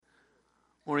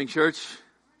Morning, church.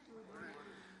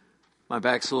 My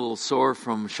back's a little sore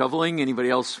from shoveling. Anybody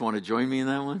else want to join me in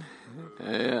that one?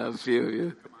 Yeah, a few of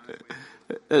you.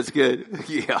 That's good.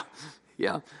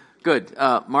 Yeah. Good.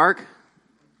 Mark,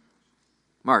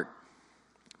 come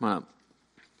on up.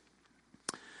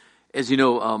 As you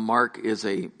know, Mark is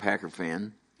a Packer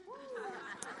fan.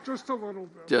 Just a little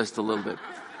bit.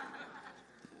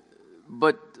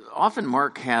 But often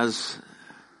Mark has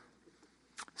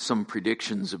some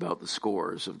predictions about the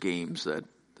scores of games that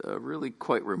are really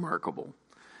quite remarkable.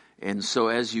 And so,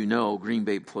 as you know, Green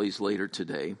Bay plays later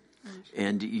today.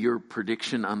 And your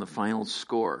prediction on the final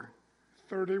score?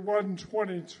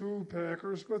 31-22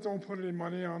 Packers, but don't put any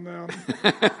money on them.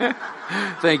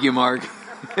 Thank you, Mark.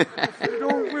 If they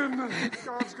don't win,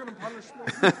 God's going to punish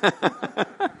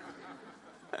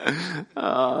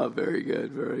them. Very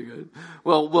good.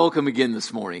 Well, welcome again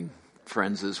this morning,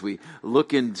 friends, as we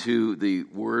look into the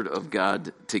Word of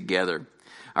God together.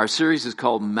 Our series is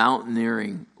called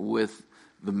Mountaineering with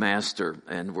the Master,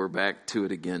 and we're back to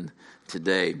it again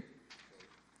today.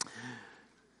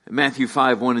 Matthew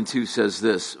 5:1-2 says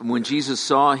this: When Jesus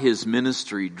saw his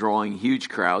ministry drawing huge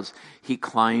crowds, he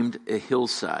climbed a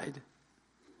hillside.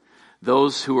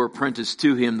 Those who were apprenticed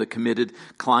to him, the committed,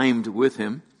 climbed with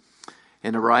him,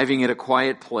 and arriving at a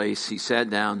quiet place, he sat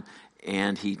down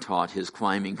and he taught his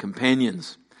climbing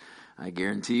companions. I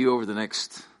guarantee you, over the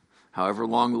next however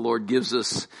long the Lord gives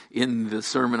us in the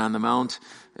Sermon on the Mount,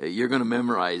 you're going to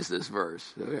memorize this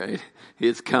verse, all right?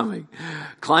 It's coming.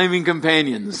 Climbing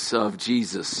companions of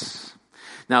Jesus.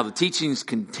 Now, the teachings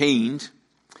contained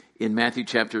in Matthew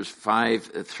chapters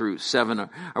 5-7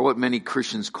 are what many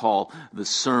Christians call the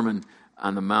Sermon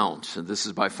on the Mount. And this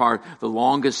is by far the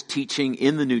longest teaching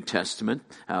in the New Testament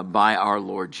by our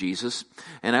Lord Jesus.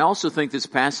 And I also think this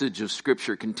passage of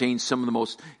Scripture contains some of the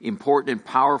most important and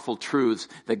powerful truths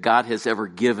that God has ever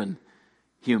given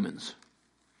humans.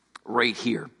 Right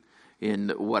here in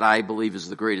what I believe is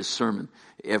the greatest sermon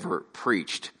ever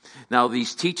preached. Now,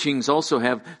 these teachings also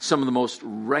have some of the most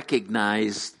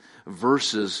recognized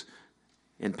verses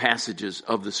and passages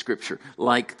of the Scripture,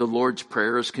 like the Lord's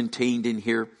Prayer is contained in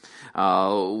here.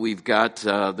 We've got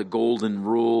the Golden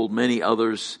Rule, many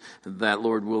others that,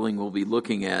 Lord willing, we'll be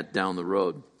looking at down the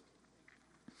road.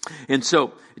 And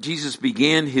so, Jesus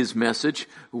began his message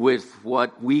with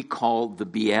what we call the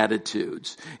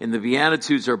Beatitudes. And the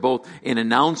Beatitudes are both an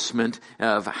announcement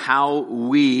of how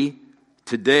we,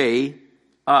 today,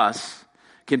 us,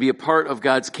 can be a part of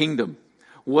God's kingdom.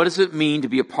 What does it mean to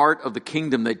be a part of the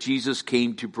kingdom that Jesus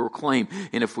came to proclaim?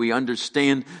 And if we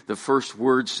understand the first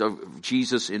words of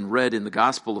Jesus in red in the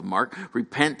Gospel of Mark,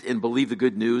 repent and believe the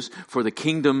good news, for the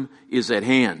kingdom is at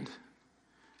hand.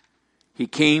 He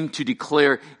came to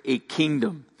declare a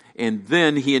kingdom. And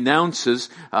then he announces,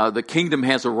 the kingdom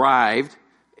has arrived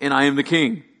and I am the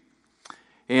king.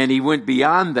 And he went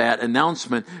beyond that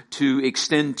announcement to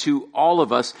extend to all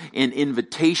of us an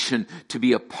invitation to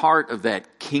be a part of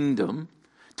that kingdom,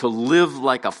 to live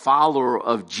like a follower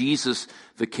of Jesus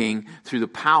the King through the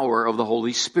power of the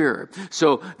Holy Spirit.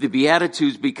 So the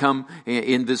Beatitudes become,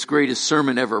 in this greatest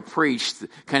sermon ever preached,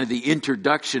 kind of the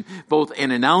introduction, both an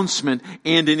announcement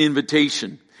and an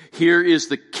invitation. Here is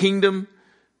the kingdom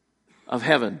of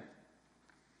heaven.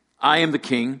 I am the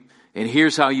king, and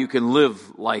here's how you can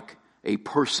live like a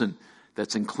person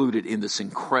that's included in this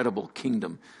incredible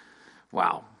kingdom.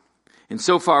 Wow. And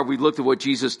so far, we looked at what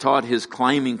Jesus taught his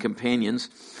climbing companions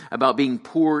about being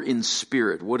poor in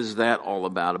spirit. What is that all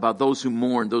about? About those who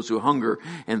mourn, those who hunger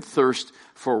and thirst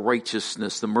for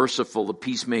righteousness, the merciful, the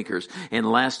peacemakers. And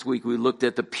last week, we looked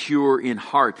at the pure in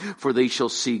heart, for they shall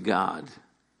see God.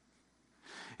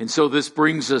 And so this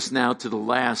brings us now to the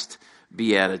last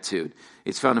beatitude.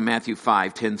 It's found in Matthew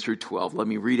 5:10-12. Let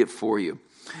me read it for you.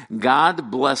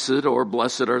 God blessed, or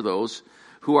blessed are those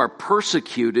who are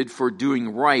persecuted for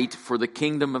doing right, for the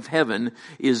kingdom of heaven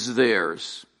is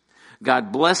theirs.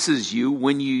 God blesses you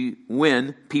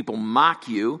when people mock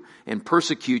you and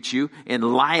persecute you and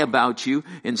lie about you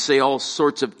and say all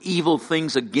sorts of evil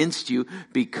things against you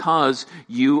because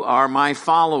you are my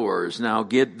followers. Now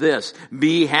get this.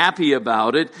 Be happy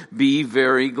about it. Be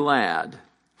very glad.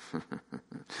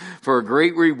 For a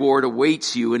great reward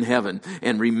awaits you in heaven.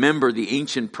 And remember, the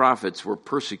ancient prophets were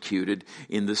persecuted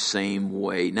in the same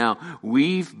way. Now,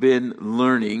 we've been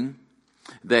learning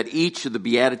that each of the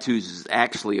Beatitudes is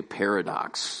actually a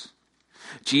paradox.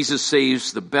 Jesus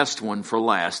saves the best one for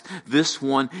last. This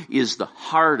one is the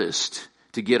hardest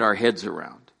to get our heads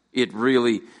around. It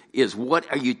really is. What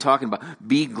are you talking about?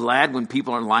 Be glad when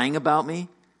people are lying about me?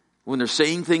 When they're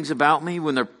saying things about me?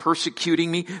 When they're persecuting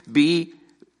me? Be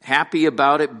happy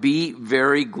about it, be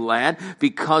very glad,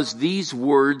 because these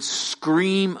words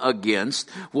scream against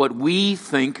what we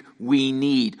think we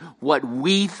need, what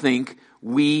we think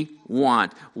we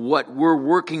want, what we're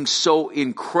working so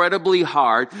incredibly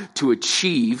hard to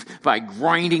achieve by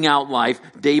grinding out life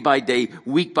day by day,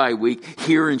 week by week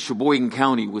here in Sheboygan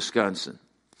County, Wisconsin.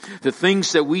 The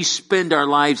things that we spend our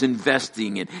lives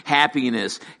investing in: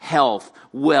 happiness, health,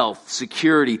 wealth,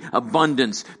 security,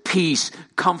 abundance, peace,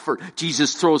 comfort.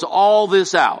 Jesus throws all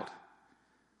this out.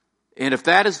 And if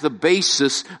that is the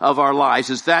basis of our lives,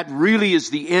 if that really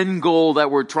is the end goal that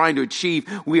we're trying to achieve,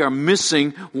 we are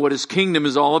missing what His kingdom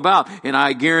is all about. And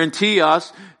I guarantee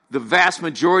us, the vast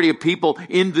majority of people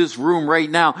in this room right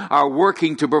now are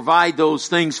working to provide those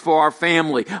things for our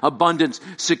family: abundance,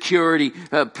 security,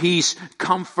 peace,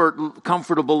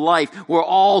 comfortable life. We're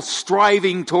all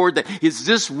striving toward that. Is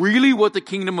this really what the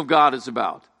kingdom of God is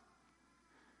about?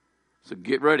 So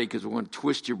get ready, because we're going to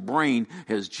twist your brain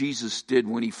as Jesus did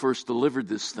when He first delivered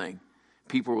this thing.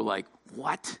 People were like,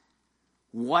 what?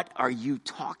 What are you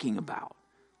talking about?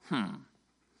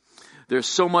 There's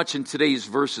so much in today's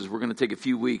verses, we're going to take a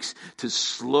few weeks to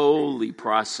slowly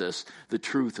process the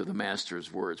truth of the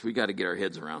Master's words. We got to get our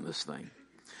heads around this thing.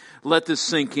 Let this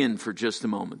sink in for just a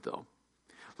moment, though.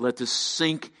 Let this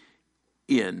sink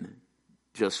in.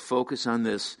 Just focus on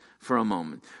this for a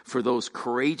moment. For those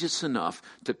courageous enough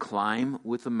to climb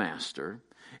with the Master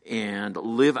and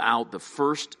live out the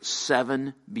first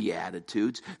 7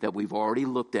 Beatitudes that we've already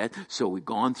looked at. So we've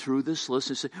gone through this list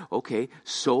and said, okay,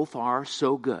 so far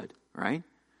so good. Right?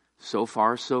 So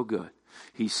far, so good.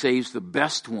 He saves the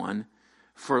best one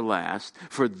for last.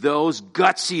 For those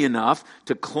gutsy enough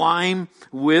to climb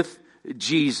with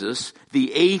Jesus,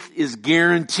 the 8th is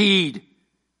guaranteed: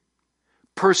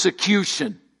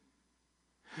 persecution.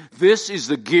 This is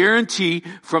the guarantee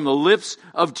from the lips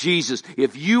of Jesus.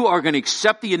 If you are going to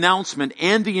accept the announcement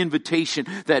and the invitation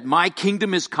that my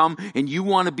kingdom has come and you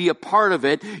want to be a part of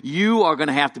it, you are going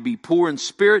to have to be poor in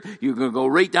spirit. You're going to go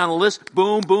right down the list.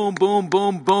 Boom, boom, boom,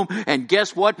 boom, boom. And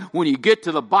guess what? When you get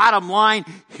to the bottom line,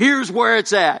 here's where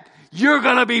it's at. You're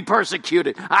going to be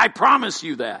persecuted. I promise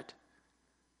you that.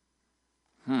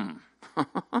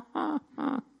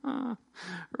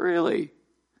 Really?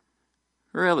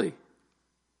 Really?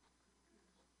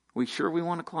 We sure we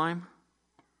want to climb?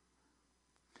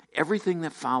 Everything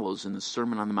that follows in the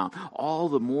Sermon on the Mount, all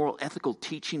the moral, ethical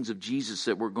teachings of Jesus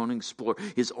that we're going to explore,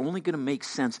 is only going to make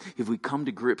sense if we come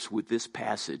to grips with this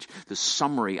passage, the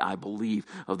summary, I believe,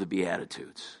 of the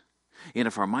Beatitudes. And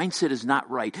if our mindset is not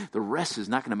right, the rest is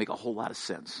not going to make a whole lot of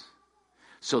sense.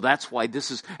 So that's why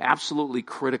this is absolutely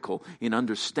critical in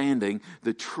understanding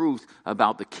the truth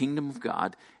about the kingdom of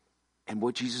God and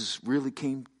what Jesus really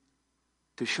came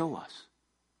to show us.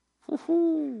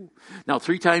 Now,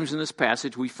 3 times in this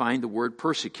passage we find the word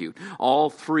persecute. All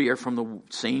 3 are from the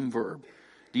same verb,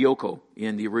 dioko,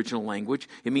 in the original language.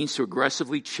 It means to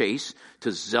aggressively chase,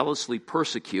 to zealously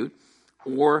persecute,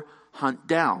 or hunt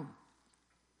down.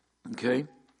 Okay?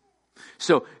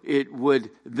 So it would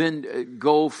then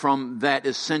go from that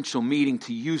essential meaning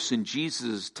to use in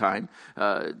Jesus' time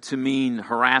to mean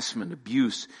harassment,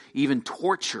 abuse, even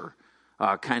torture,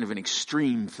 kind of an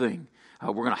extreme thing.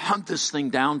 We're going to hunt this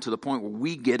thing down to the point where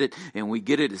we get it, and we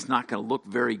get it, it's not going to look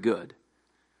very good.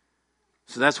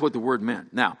 So that's what the word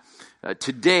meant. Now,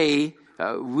 today,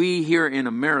 we here in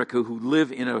America who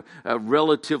live in a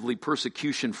relatively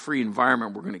persecution-free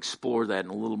environment, we're going to explore that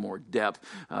in a little more depth.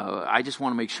 I just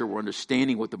want to make sure we're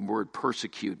understanding what the word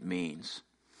persecute means.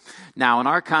 Now, in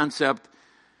our concept,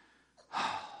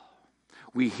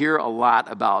 we hear a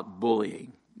lot about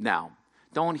bullying. Now,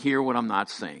 don't hear what I'm not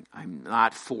saying. I'm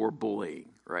not for bullying,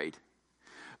 right?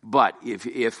 But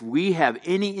if we have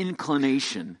any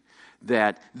inclination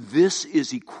that this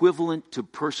is equivalent to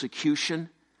persecution,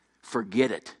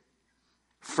 forget it.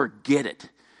 Forget it.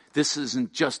 This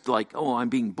isn't just like, oh, I'm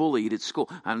being bullied at school.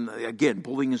 Again,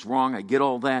 bullying is wrong. I get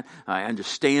all that. I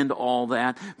understand all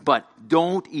that. But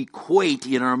don't equate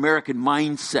in our American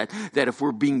mindset that if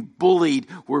we're being bullied,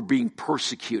 we're being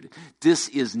persecuted. This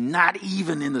is not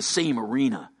even in the same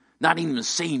arena. Not even the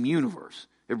same universe.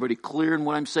 Everybody clear in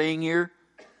what I'm saying here?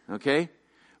 Okay?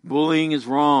 Bullying is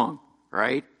wrong,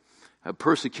 right?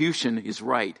 Persecution is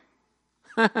right.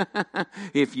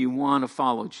 If you want to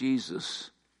follow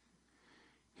Jesus,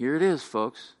 here it is,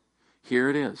 folks. Here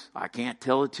it is. I can't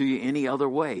tell it to you any other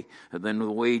way than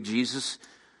the way Jesus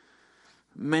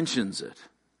mentions it.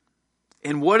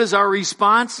 And what is our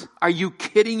response? Are you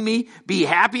kidding me? Be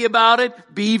happy about it.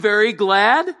 Be very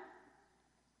glad.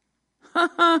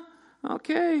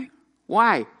 Okay.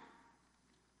 Why?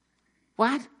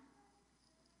 What?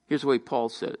 Here's the way Paul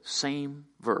said it. Same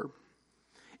verb.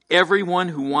 Everyone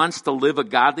who wants to live a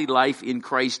godly life in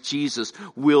Christ Jesus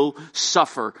will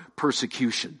suffer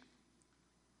persecution.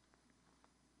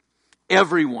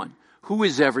 Everyone. Who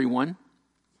is everyone?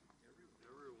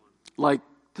 Like,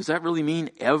 does that really mean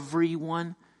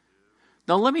everyone?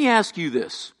 Now let me ask you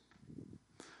this.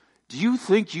 Do you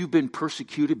think you've been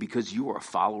persecuted because you are a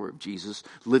follower of Jesus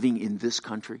living in this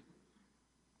country?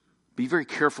 Be very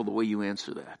careful the way you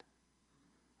answer that.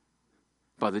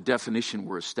 By the definition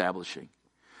we're establishing.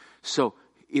 So,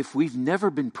 if we've never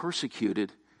been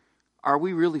persecuted, are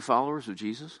we really followers of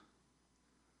Jesus?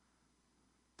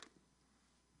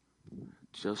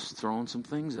 Just throwing some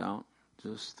things out.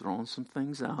 Just throwing some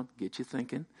things out. Get you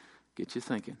thinking. Get you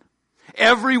thinking.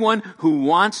 Everyone who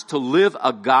wants to live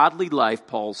a godly life,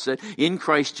 Paul said, in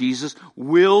Christ Jesus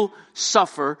will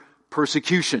suffer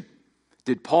persecution.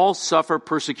 Did Paul suffer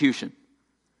persecution?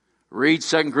 Read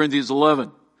 2 Corinthians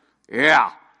 11.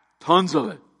 Yeah, tons of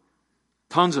it.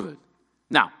 Tons of it.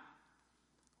 Now,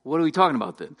 what are we talking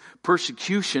about then?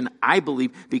 Persecution, I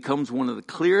believe, becomes one of the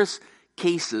clearest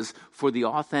cases for the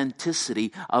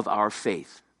authenticity of our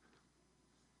faith.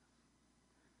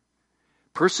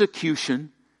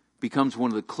 Persecution becomes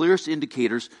one of the clearest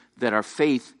indicators that our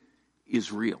faith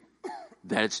is real,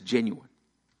 that it's genuine.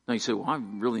 Now you say, well, I've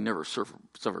really never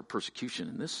suffered persecution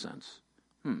in this sense.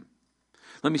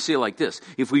 Let me say it like this.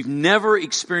 If we've never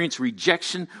experienced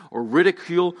rejection or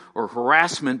ridicule or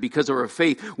harassment because of our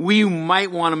faith, we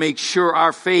might want to make sure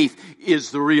our faith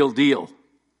is the real deal.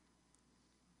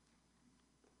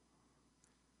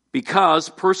 Because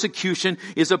persecution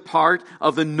is a part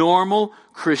of the normal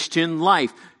Christian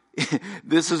life.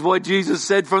 This is what Jesus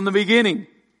said from the beginning.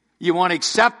 You want to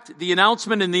accept the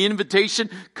announcement and the invitation?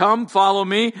 Come, follow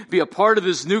me, be a part of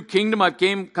this new kingdom I've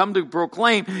come to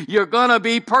proclaim. You're going to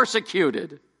be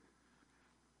persecuted.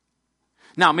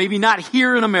 Now, maybe not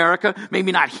here in America,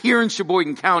 maybe not here in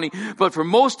Sheboygan County, but for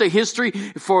most of history,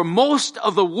 for most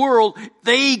of the world,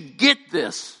 they get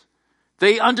this.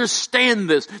 They understand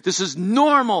this. This is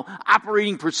normal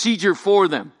operating procedure for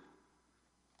them.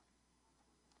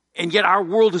 And yet our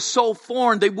world is so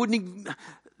foreign, they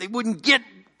wouldn't get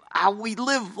how we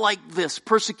live like this,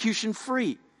 persecution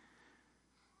free.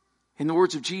 And the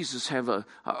words of Jesus have a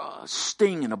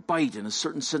sting and a bite and a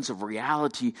certain sense of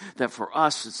reality that for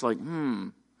us it's like,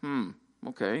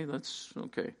 okay, that's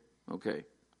okay.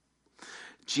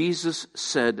 Jesus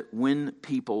said, when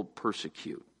people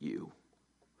persecute you,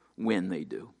 when they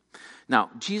do.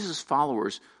 Now, Jesus'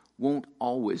 followers won't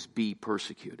always be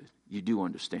persecuted. You do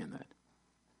understand that.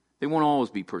 They won't always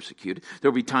be persecuted.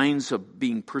 There'll be times of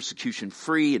being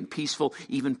persecution-free and peaceful,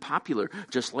 even popular,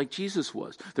 just like Jesus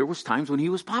was. There was times when he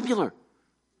was popular.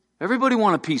 Everybody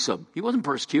wanted a piece of him. He wasn't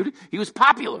persecuted. He was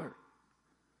popular.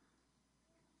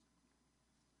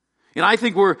 And I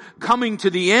think we're coming to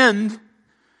the end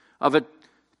of a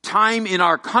time in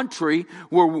our country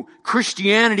where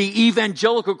Christianity,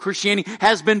 evangelical Christianity,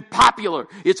 has been popular.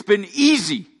 It's been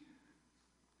easy.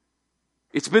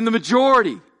 It's been the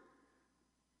majority.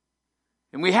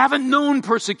 And we haven't known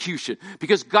persecution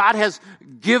because God has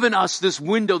given us this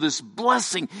window, this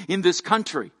blessing in this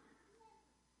country.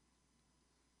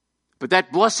 But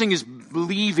that blessing is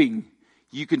leaving.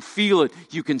 You can feel it.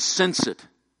 You can sense it.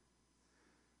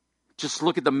 Just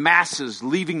look at the masses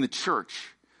leaving the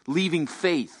church, leaving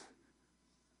faith.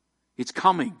 It's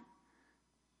coming.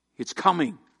 It's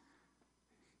coming.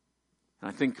 And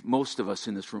I think most of us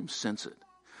in this room sense it.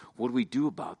 What do we do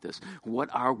about this? What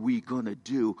are we going to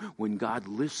do when God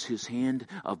lifts his hand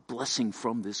of blessing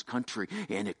from this country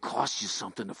and it costs you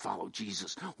something to follow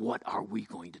Jesus? What are we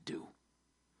going to do?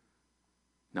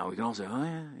 Now we can all say, oh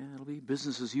yeah, it'll be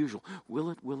business as usual. Will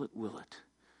it? Will it? Will it?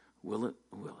 Will it?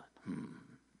 Will it?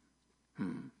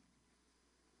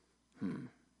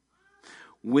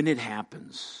 When it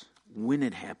happens,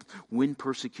 when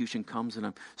persecution comes, and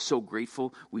I'm so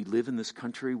grateful we live in this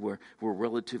country where we're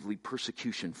relatively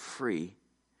persecution free.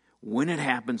 When it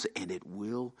happens, and it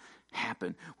will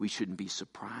happen, we shouldn't be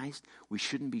surprised. We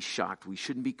shouldn't be shocked. We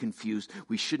shouldn't be confused.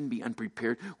 We shouldn't be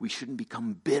unprepared. We shouldn't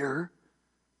become bitter.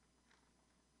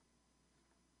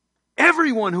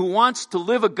 Everyone who wants to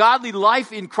live a godly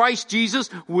life in Christ Jesus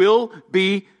will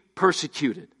be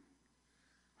persecuted.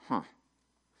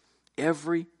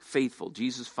 Every faithful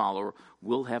Jesus follower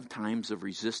will have times of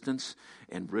resistance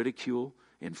and ridicule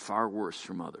and far worse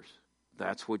from others.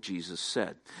 That's what Jesus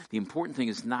said. The important thing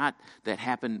is not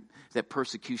that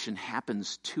persecution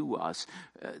happens to us.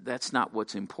 That's not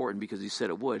what's important because he said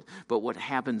it would. But what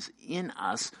happens in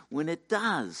us when it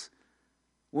does.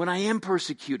 When I am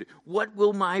persecuted, what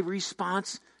will my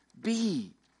response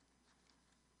be?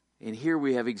 And here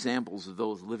we have examples of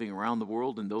those living around the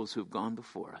world and those who have gone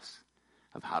before us.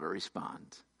 of how to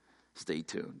respond. Stay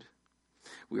tuned.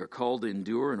 We are called to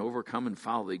endure and overcome and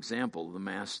follow the example of the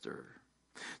Master.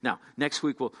 Now, next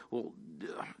week we'll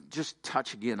just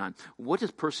touch again on what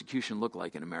does persecution look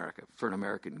like in America for an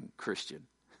American Christian.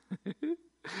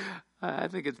 I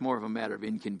think it's more of a matter of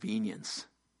inconvenience,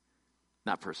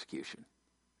 not persecution.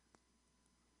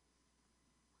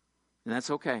 And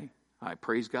that's okay. I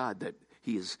praise God that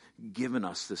He has given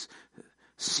us this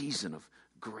season of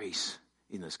grace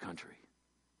in this country.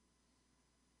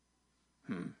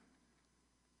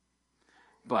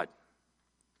 But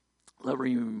let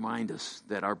me remind us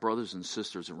that our brothers and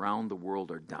sisters around the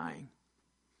world are dying.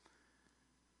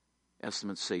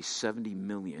 Estimates say 70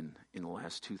 million in the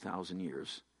last 2,000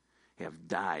 years have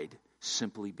died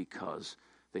simply because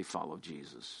they follow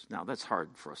Jesus. Now, that's hard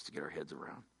for us to get our heads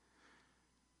around.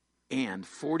 And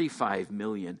 45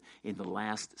 million in the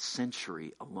last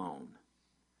century alone.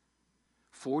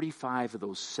 45 of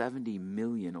those 70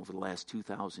 million over the last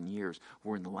 2,000 years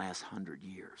were in the last 100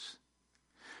 years.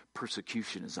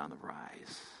 Persecution is on the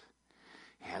rise.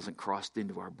 It hasn't crossed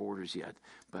into our borders yet,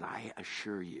 but I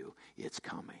assure you, it's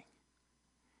coming.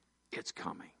 It's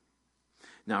coming.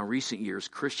 Now, in recent years,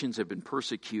 Christians have been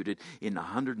persecuted in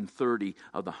 130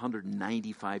 of the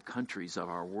 195 countries of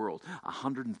our world.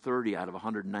 130 out of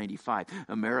 195.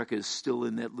 America is still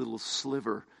in that little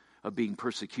sliver of being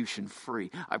persecution-free.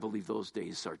 I believe those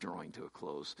days are drawing to a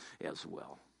close as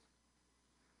well.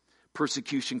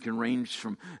 Persecution can range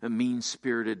from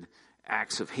mean-spirited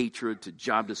acts of hatred to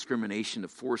job discrimination to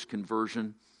forced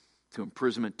conversion to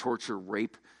imprisonment, torture,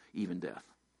 rape, even death.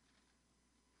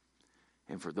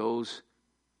 And for those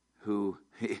who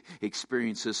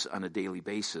experience this on a daily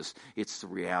basis, it's the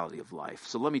reality of life.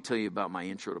 So let me tell you about my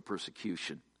intro to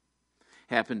persecution.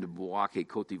 Happened in Bouake,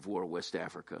 Côte d'Ivoire, West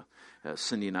Africa.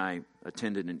 Cindy and I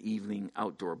attended an evening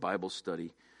outdoor Bible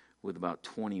study with about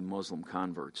 20 Muslim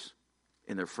converts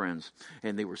and their friends.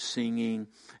 And they were singing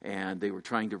and they were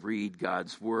trying to read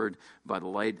God's Word by the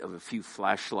light of a few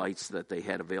flashlights that they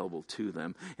had available to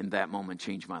them. And that moment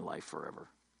changed my life forever.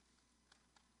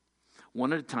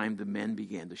 One at a time, the men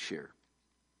began to share.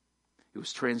 It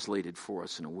was translated for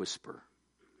us in a whisper.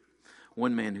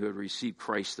 One man who had received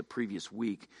Christ the previous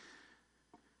week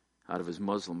out of his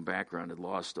Muslim background had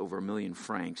lost over 1 million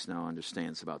francs. Now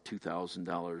understands about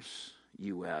 $2,000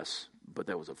 U.S., but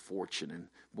that was a fortune in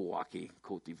Bouake,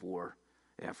 Côte d'Ivoire,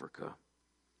 Africa.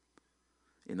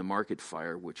 In the market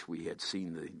fire, which we had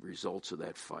seen the results of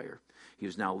that fire, he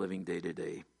was now living day to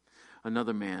day.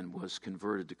 Another man was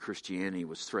converted to Christianity,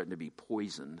 was threatened to be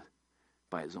poisoned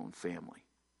by his own family.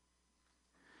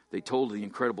 They told of the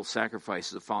incredible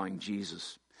sacrifices of following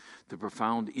Jesus, the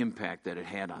profound impact that it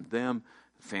had on them,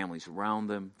 families around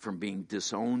them, from being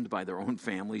disowned by their own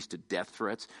families to death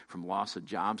threats, from loss of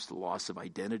jobs to loss of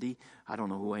identity. I don't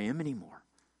know who I am anymore.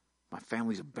 My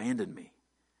family's abandoned me.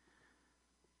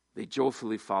 They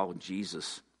joyfully followed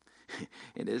Jesus.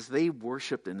 And as they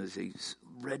worshiped and as they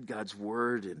read God's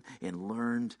Word and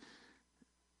learned,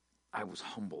 I was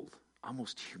humbled,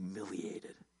 almost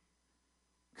humiliated,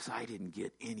 because I didn't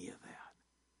get any of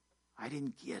that. I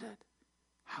didn't get it.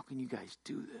 How can you guys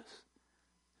do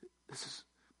this? This is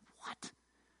what?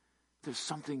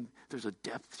 There's a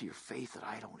depth to your faith that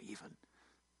I don't even.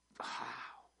 Wow.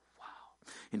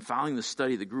 In following the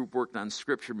study, the group worked on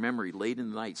scripture memory late in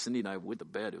the night. Cindy and I went to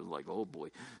bed. It was like, oh boy,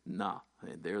 nah.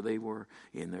 And there they were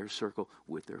in their circle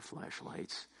with their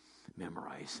flashlights,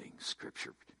 memorizing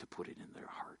scripture to put it in their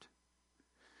heart.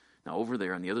 Now over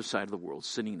there on the other side of the world,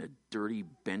 sitting in a dirty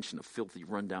bench in a filthy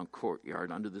rundown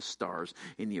courtyard under the stars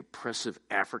in the oppressive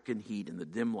African heat in the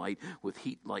dim light with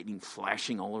heat lightning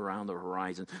flashing all around the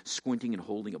horizon, squinting and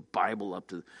holding a Bible up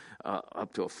to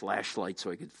a flashlight so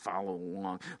I could follow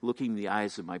along, looking in the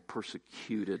eyes of my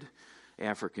persecuted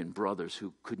African brothers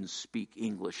who couldn't speak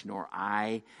English nor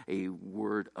I a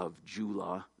word of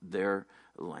Jula, their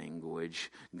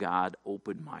language. God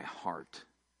opened my heart.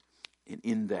 And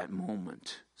in that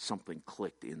moment, something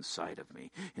clicked inside of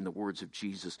me. And the words of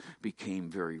Jesus became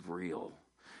very real.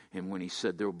 And when he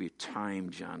said, there will be a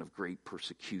time, John, of great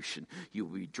persecution. You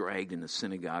will be dragged into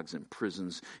synagogues and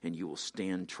prisons, and you will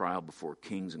stand trial before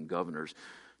kings and governors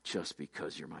just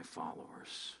because you're my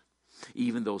followers.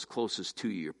 Even those closest to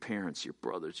you, your parents, your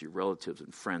brothers, your relatives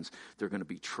and friends, they're going to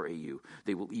betray you.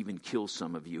 They will even kill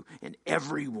some of you. And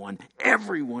everyone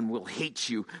will hate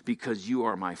you because you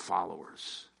are my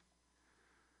followers.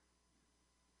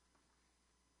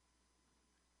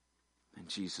 And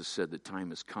Jesus said the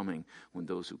time is coming when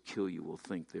those who kill you will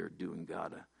think they're doing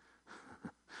God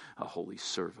a holy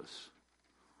service.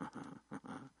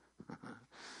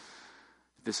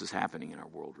 This is happening in our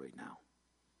world right now.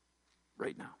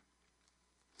 Right now.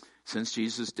 Since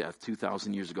Jesus' death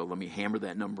 2,000 years ago, let me hammer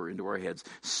that number into our heads,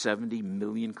 70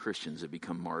 million Christians have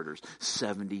become martyrs.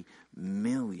 70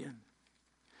 million.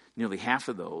 Nearly half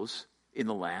of those in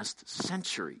the last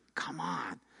century. Come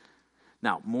on.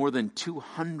 Now, more than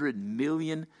 200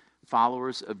 million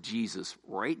followers of Jesus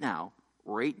right now,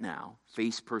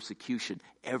 face persecution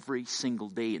every single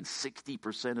day, and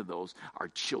 60% of those are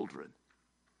children.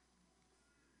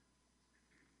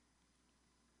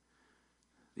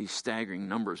 These staggering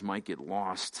numbers might get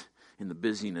lost in the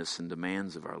busyness and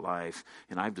demands of our life.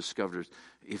 And I've discovered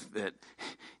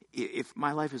if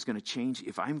my life is going to change,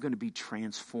 if I'm going to be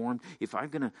transformed, if I'm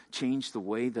going to change the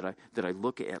way that I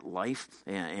look at life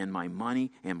and my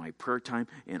money and my prayer time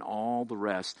and all the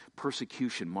rest,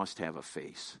 persecution must have a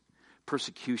face.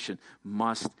 Persecution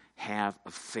must have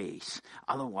a face.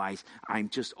 Otherwise, I'm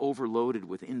just overloaded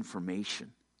with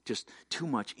information. Just too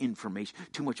much information,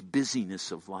 too much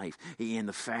busyness of life. And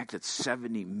the fact that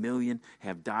 70 million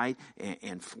have died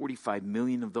and 45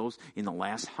 million of those in the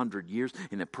last 100 years,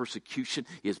 and the persecution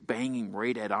is banging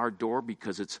right at our door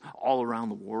because it's all around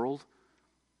the world.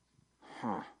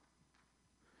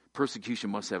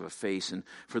 Persecution must have a face. And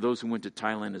for those who went to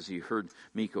Thailand, as you heard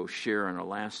Miko share on our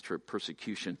last trip,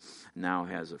 persecution now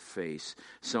has a face.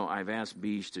 So I've asked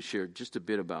Bij to share just a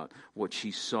bit about what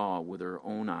she saw with her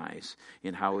own eyes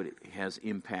and how it has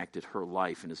impacted her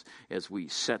life. And as we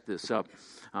set this up,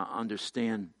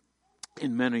 understand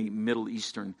in many Middle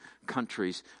Eastern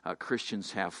countries,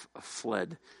 Christians have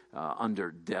fled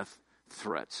under death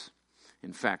threats.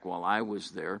 In fact, while I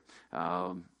was there,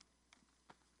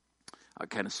 I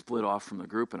kind of split off from the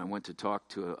group, and I went to talk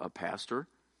to a pastor,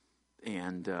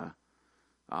 and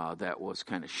that was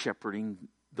kind of shepherding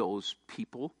those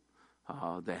people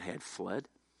that had fled.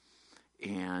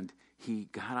 And he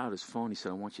got out his phone. He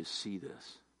said, "I want you to see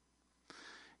this."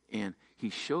 And he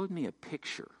showed me a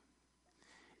picture,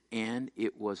 and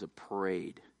it was a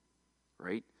parade,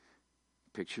 right?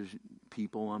 Pictures,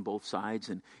 people on both sides,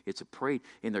 and it's a parade.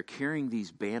 And they're carrying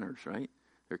these banners, right?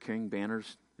 They're carrying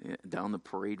banners down the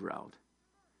parade route.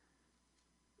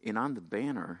 And on the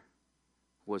banner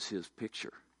was his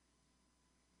picture.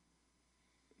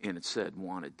 And it said,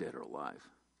 "Wanted dead or alive."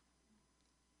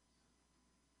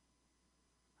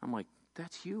 I'm like,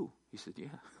 "That's you." He said,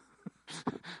 "Yeah."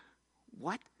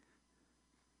 What?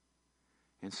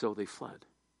 And so they fled,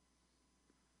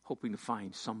 hoping to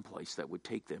find some place that would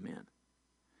take them in.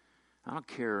 I don't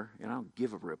care, and I don't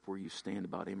give a rip where you stand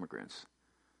about immigrants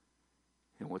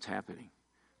and what's happening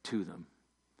to them.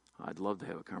 I'd love to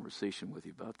have a conversation with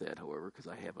you about that, however, because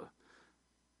I have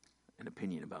an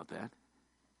opinion about that.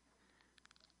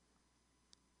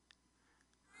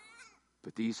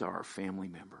 But these are our family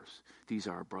members. These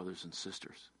are our brothers and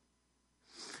sisters.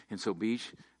 And so, Bij,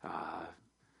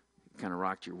 kind of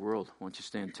rocked your world. Why don't you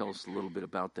stand and tell us a little bit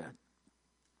about that?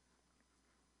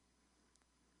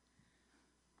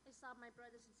 I saw my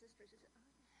brothers and sisters.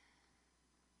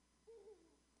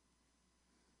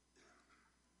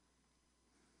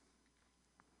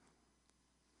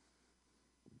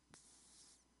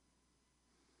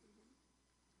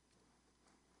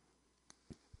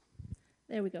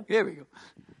 There we go. There we go.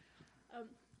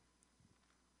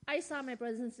 I saw my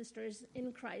brothers and sisters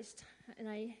in Christ, and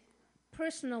I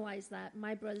personalized that,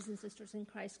 my brothers and sisters in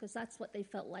Christ, because that's what they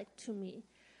felt like to me.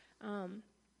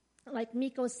 Like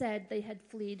Miko said, they had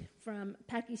fled from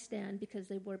Pakistan because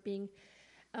they were being,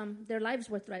 their lives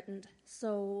were threatened.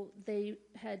 So they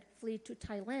had fled to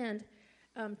Thailand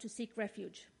to seek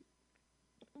refuge.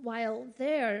 While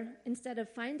there, instead of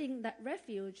finding that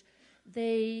refuge,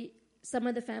 some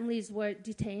of the families were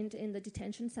detained in the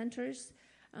detention centers.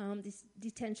 These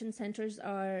detention centers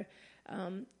are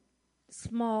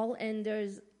small, and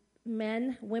there's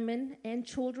men, women, and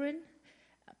children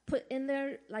put in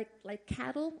there like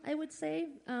cattle, I would say.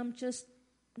 Just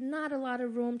not a lot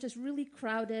of room, just really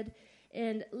crowded,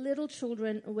 and little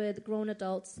children with grown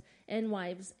adults and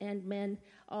wives and men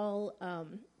all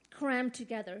crammed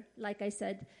together, like I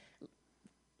said,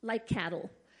 like cattle.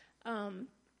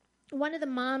 One of the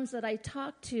moms that I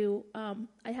talked to,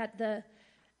 I had the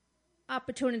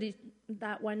opportunity,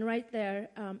 that one right there,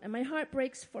 and my heart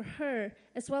breaks for her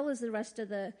as well as the rest of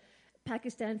the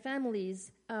Pakistan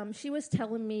families. She was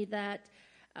telling me that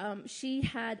she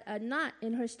had a knot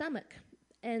in her stomach,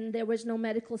 and there was no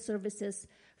medical services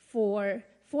for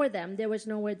them. There was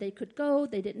nowhere they could go.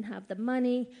 They didn't have the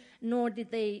money, nor could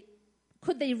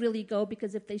they really go,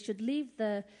 because if they should leave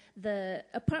the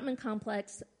apartment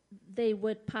complex, they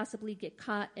would possibly get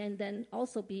caught and then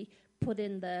also be put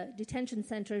in the detention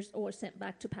centers or sent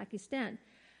back to Pakistan.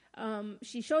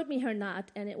 She showed me her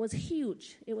knot, and it was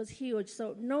huge. It was huge.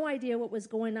 So no idea what was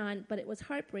going on, but it was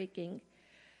heartbreaking.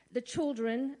 the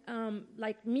children,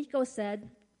 like Miko said,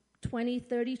 20,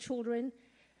 30 children,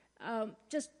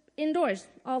 just indoors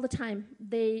all the time.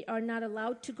 They are not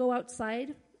allowed to go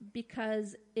outside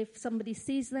because if somebody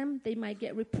sees them, they might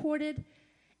get reported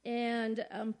and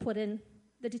put in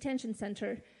the detention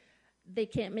center. They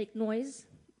can't make noise.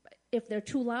 If they're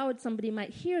too loud, somebody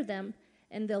might hear them,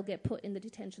 and they'll get put in the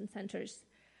detention centers.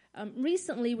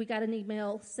 Recently, we got an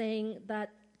email saying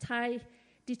that Thai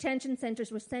detention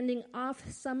centers were sending off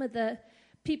some of the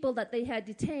people that they had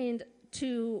detained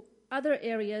to other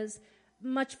areas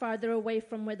much farther away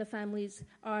from where the families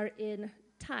are in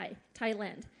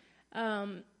Thailand.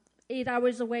 8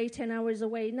 hours away, 10 hours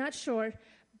away, not sure,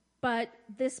 but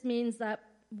this means that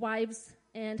wives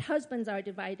and husbands are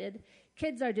divided,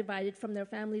 kids are divided from their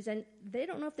families, and they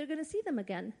don't know if they're going to see them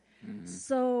again. Mm-hmm.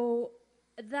 So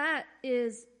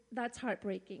that's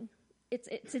heartbreaking.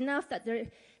 It's enough that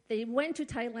they went to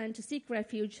Thailand to seek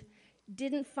refuge,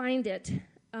 didn't find it,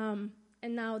 and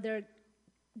now they're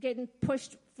getting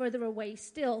pushed further away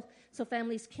still, so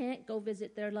families can't go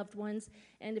visit their loved ones.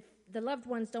 And if the loved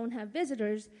ones don't have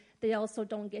visitors, they also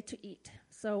don't get to eat.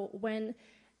 So when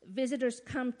visitors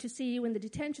come to see you in the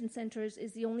detention centers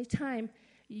is the only time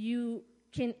you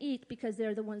can eat, because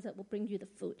they're the ones that will bring you the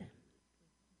food.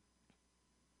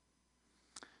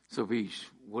 So, Bish,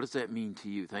 what does that mean to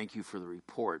you? Thank you for the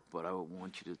report, but I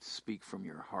want you to speak from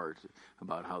your heart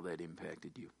about how that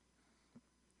impacted you.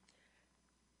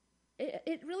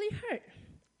 It really hurt.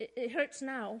 It hurts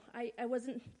now. I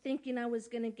wasn't thinking I was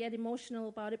going to get emotional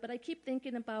about it, but I keep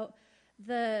thinking about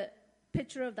the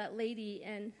picture of that lady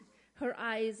and her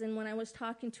eyes, and when I was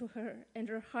talking to her, and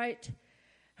her heart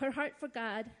for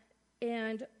God.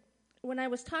 And when I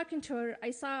was talking to her, I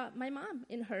saw my mom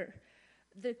in her.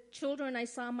 The children, I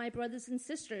saw my brothers and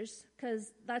sisters,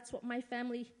 because that's what my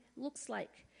family looks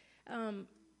like.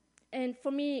 And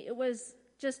for me, it was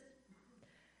just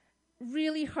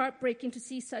really heartbreaking to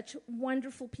see such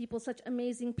wonderful people, such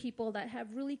amazing people that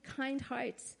have really kind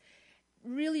hearts,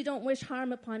 really don't wish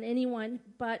harm upon anyone,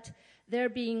 but they're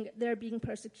being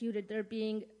persecuted. They're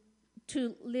being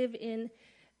to live in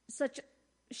such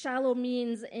shallow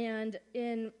means and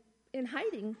in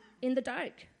hiding in the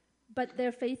dark. But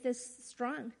their faith is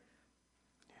strong.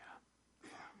 Yeah.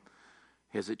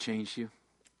 Has it changed you?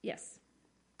 Yes.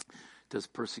 Does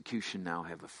persecution now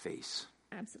have a face?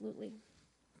 Absolutely.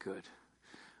 Good.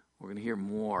 We're going to hear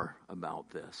more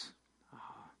about this.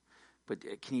 But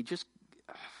can you just,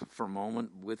 for a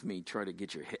moment with me, try to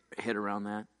get your head around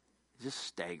that? It's just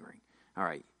staggering. All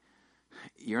right.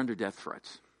 You're under death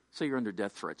threats. Say you're under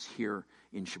death threats here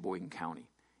in Sheboygan County.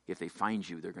 If they find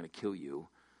you, they're going to kill you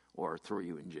or throw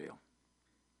you in jail.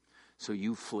 So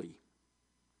you flee,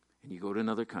 and you go to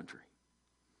another country,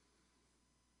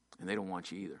 and they don't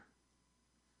want you either.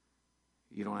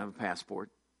 You don't have a passport.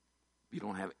 You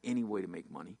don't have any way to make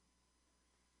money.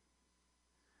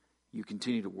 You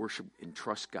continue to worship and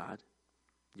trust God.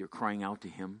 You're crying out to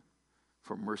Him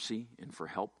for mercy and for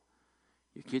help.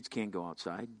 Your kids can't go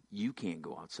outside. You can't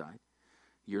go outside.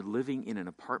 You're living in an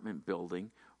apartment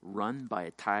building run by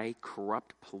a Thai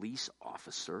corrupt police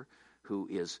officer who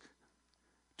is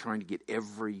trying to get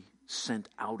every cent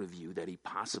out of you that he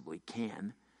possibly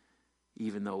can.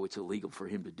 Even though it's illegal for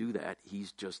him to do that,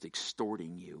 he's just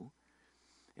extorting you.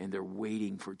 And they're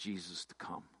waiting for Jesus to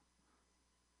come.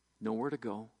 Nowhere to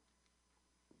go.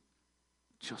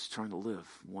 Just trying to live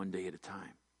one day at a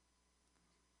time.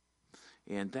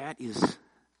 And that is,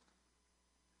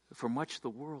 for much of the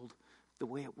world, the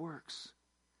way it works.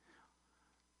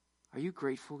 Are you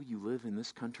grateful you live in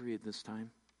this country at this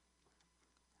time?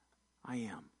 I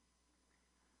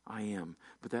am.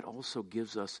 But that also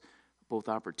gives us both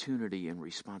opportunity and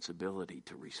responsibility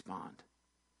to respond.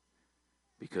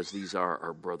 Because these are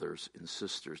our brothers and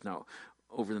sisters. Now,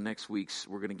 over the next weeks,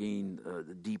 we're going to gain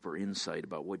the deeper insight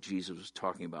about what Jesus was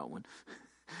talking about when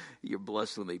you're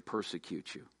blessed when they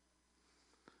persecute you.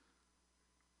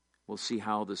 We'll see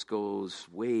how this goes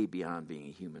way beyond being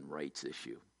a human rights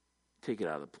issue. Take it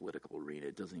out of the political arena.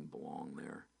 It doesn't even belong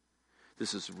there.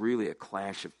 This is really a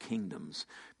clash of kingdoms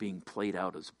being played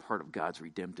out as a part of God's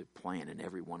redemptive plan, and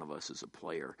every one of us is a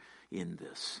player in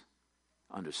this.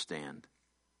 Understand.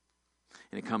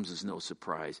 And it comes as no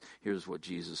surprise. Here's what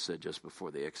Jesus said just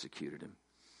before they executed him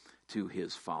to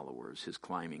his followers, his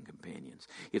climbing companions.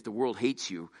 If the world hates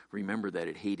you, remember that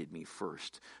it hated me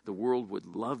first. The world would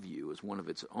love you as one of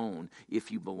its own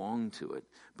if you belong to it,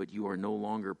 but you are no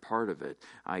longer part of it.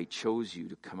 I chose you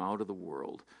to come out of the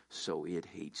world, so it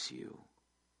hates you.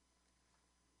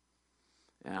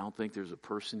 And I don't think there's a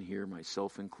person here,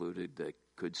 myself included, that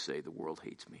could say the world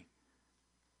hates me.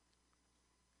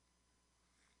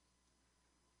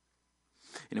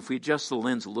 And if we adjust the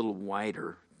lens a little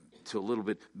wider to a little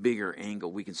bit bigger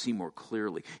angle, we can see more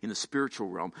clearly. In the spiritual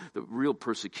realm, the real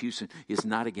persecution is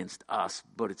not against us,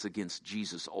 but it's against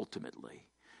Jesus ultimately.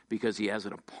 Because he has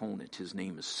an opponent. His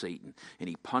name is Satan. And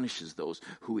he punishes those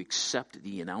who accept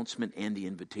the announcement and the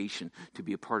invitation to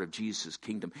be a part of Jesus'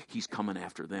 kingdom. He's coming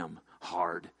after them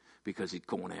hard, because he's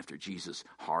going after Jesus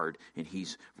hard, and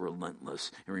he's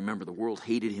relentless. And remember, the world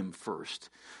hated him first.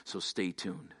 So stay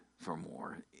tuned for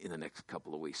more in the next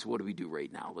couple of weeks. So what do we do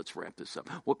right now? Let's wrap this up.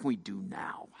 What can we do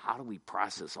now? How do we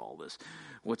process all this?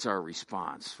 What's our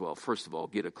response? Well, first of all,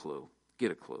 get a clue.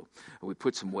 Get a clue. We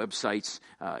put some websites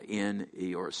in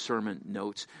your sermon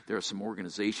notes. There are some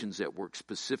organizations that work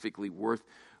specifically with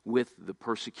the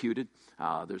persecuted.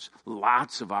 There's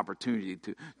lots of opportunity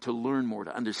to learn more,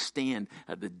 to understand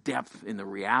the depth and the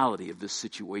reality of this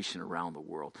situation around the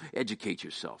world. Educate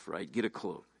yourself, right? Get a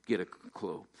clue. Get a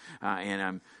clue. And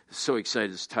I'm so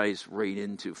excited. This ties right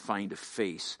into Find a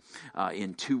Face.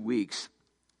 In 2 weeks,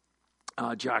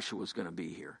 Joshua's going to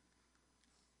be here.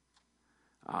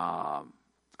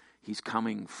 He's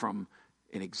coming from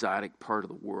an exotic part of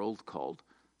the world called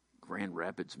Grand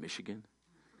Rapids, Michigan.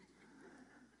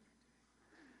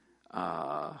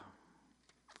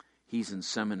 He's in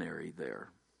seminary there,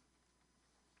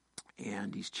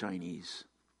 and he's Chinese.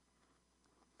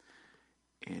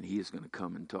 And he is going to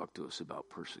come and talk to us about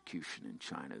persecution in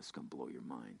China. It's going to blow your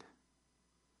mind.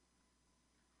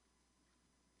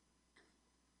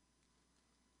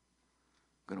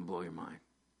 Going to blow your mind.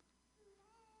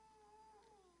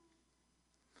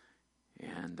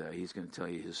 And he's going to tell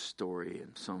you his story,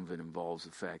 and some of it involves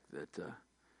the fact that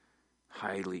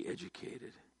highly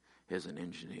educated as an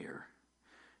engineer.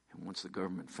 And once the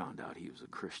government found out he was a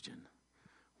Christian,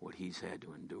 what he's had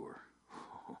to endure.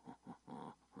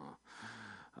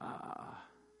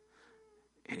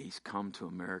 And he's come to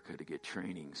America to get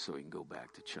training so he can go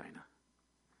back to China,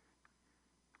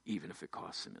 even if it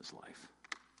costs him his life.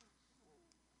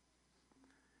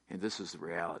 And this is the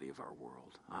reality of our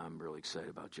world. I'm really excited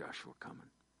about Joshua coming.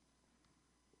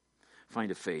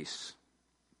 Find a Face.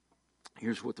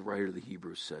 Here's what the writer of the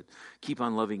Hebrews said. Keep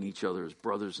on loving each other as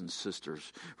brothers and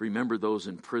sisters. Remember those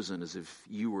in prison as if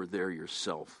you were there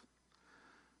yourself.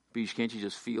 Beach, can't you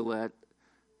just feel that?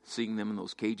 Seeing them in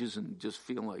those cages and just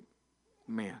feel like,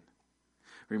 man.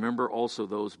 Remember also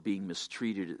those being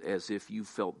mistreated as if you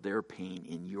felt their pain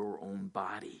in your own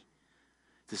body.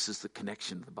 This is the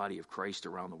connection to the body of Christ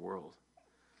around the world.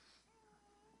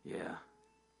 Yeah.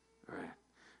 All right.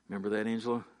 Remember that,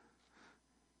 Angela?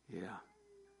 Yeah.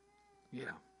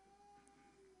 Yeah.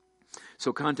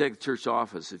 So contact the church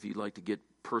office if you'd like to get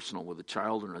personal with a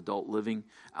child or an adult living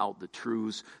out the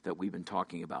truths that we've been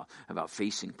talking about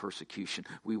facing persecution.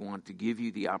 We want to give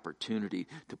you the opportunity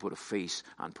to put a face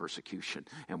on persecution.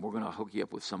 And we're going to hook you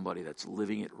up with somebody that's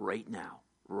living it right now.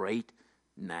 Right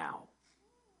now.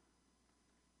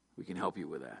 We can help you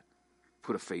with that.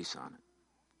 Put a face on it.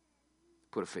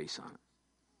 Put a face on it.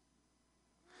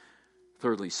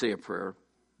 Thirdly, say a prayer.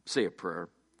 Say a prayer.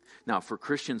 Now, for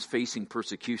Christians facing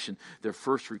persecution, their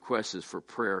first request is for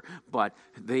prayer, but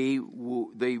they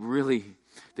really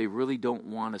don't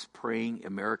want us praying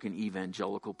American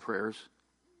evangelical prayers.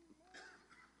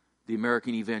 The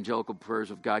American evangelical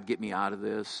prayers of God, get me out of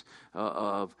this,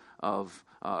 of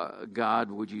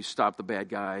God, would you stop the bad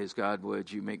guys? God,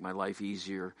 would you make my life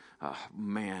easier?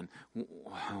 Man,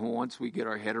 once we get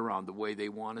our head around the way they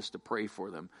want us to pray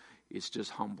for them, it's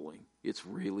just humbling. It's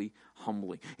really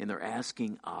humbling. And they're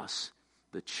asking us,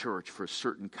 the church, for a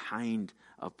certain kind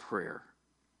of prayer.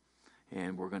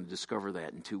 And we're going to discover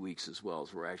that in 2 weeks as well,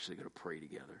 as we're actually going to pray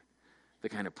together. The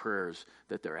kind of prayers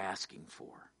that they're asking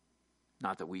for.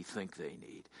 Not that we think they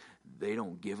need. They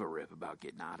don't give a rip about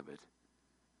getting out of it.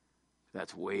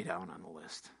 That's way down on the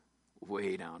list.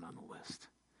 Way down on the list.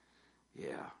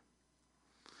 Yeah.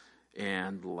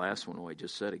 And the last one, I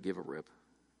just said it, give a rip.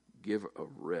 Give a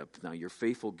rip. Now, your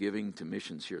faithful giving to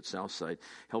missions here at Southside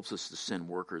helps us to send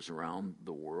workers around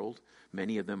the world.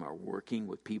 Many of them are working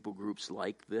with people groups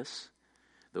like this,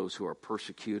 those who are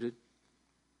persecuted.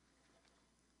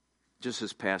 Just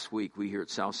this past week, we here at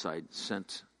Southside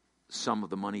sent some of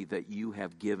the money that you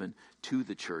have given to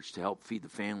the church to help feed the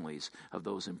families of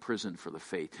those imprisoned for the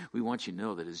faith. We want you to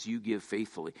know that as you give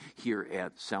faithfully here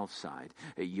at Southside,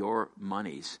 your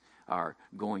monies are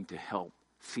going to help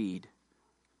feed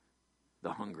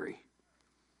the hungry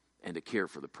and to care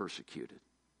for the persecuted.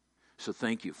 So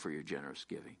thank you for your generous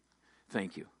giving.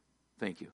 Thank you. Thank you.